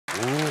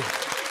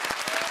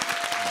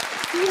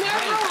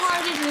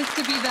is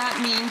to be that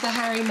mean to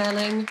Harry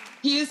Melling.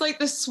 He is like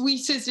the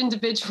sweetest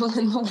individual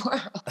in the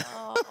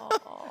world.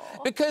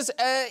 Because,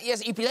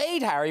 yes, he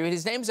played Harry,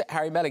 his name's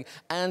Harry Melling,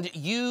 and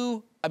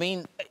you, I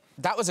mean,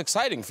 that was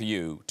exciting for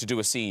you to do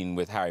a scene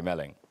with Harry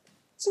Melling.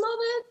 Small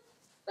bit,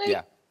 like,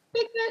 yeah.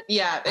 big bit.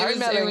 Yeah, Harry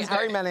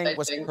Melling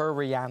was her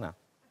Rihanna.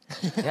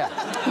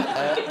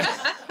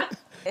 Yeah.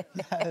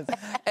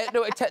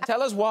 No,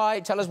 tell us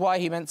why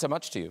he meant so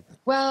much to you.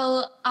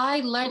 Well, I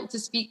learned to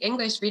speak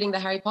English reading the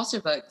Harry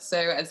Potter books, so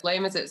as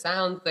lame as it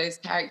sounds, those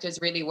characters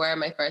really were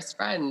my first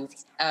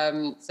friends.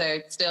 So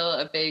still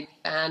a big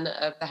fan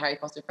of the Harry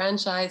Potter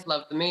franchise,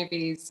 love the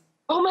movies.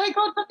 Oh my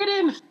God, look at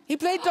him! He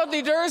played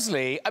Dudley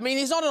Dursley. I mean,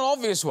 he's not an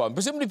obvious one.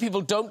 Presumably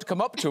people don't come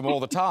up to him all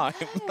the time.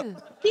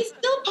 He's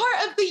still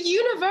part of the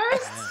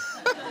universe!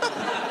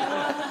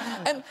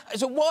 And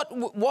so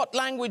what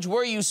language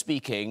were you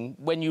speaking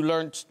when you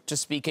learnt to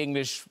speak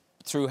English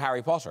through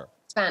Harry Potter?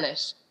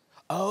 Spanish.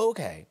 Oh,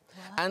 OK.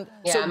 And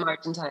yeah, so, I'm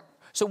Argentine.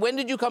 So when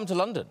did you come to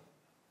London?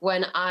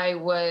 When I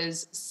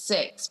was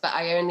 6, but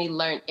I only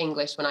learnt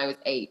English when I was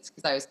 8,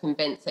 because I was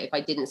convinced that if I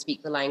didn't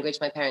speak the language,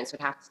 my parents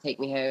would have to take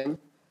me home,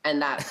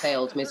 and that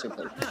failed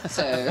miserably.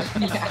 So,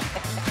 yeah,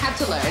 had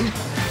to learn.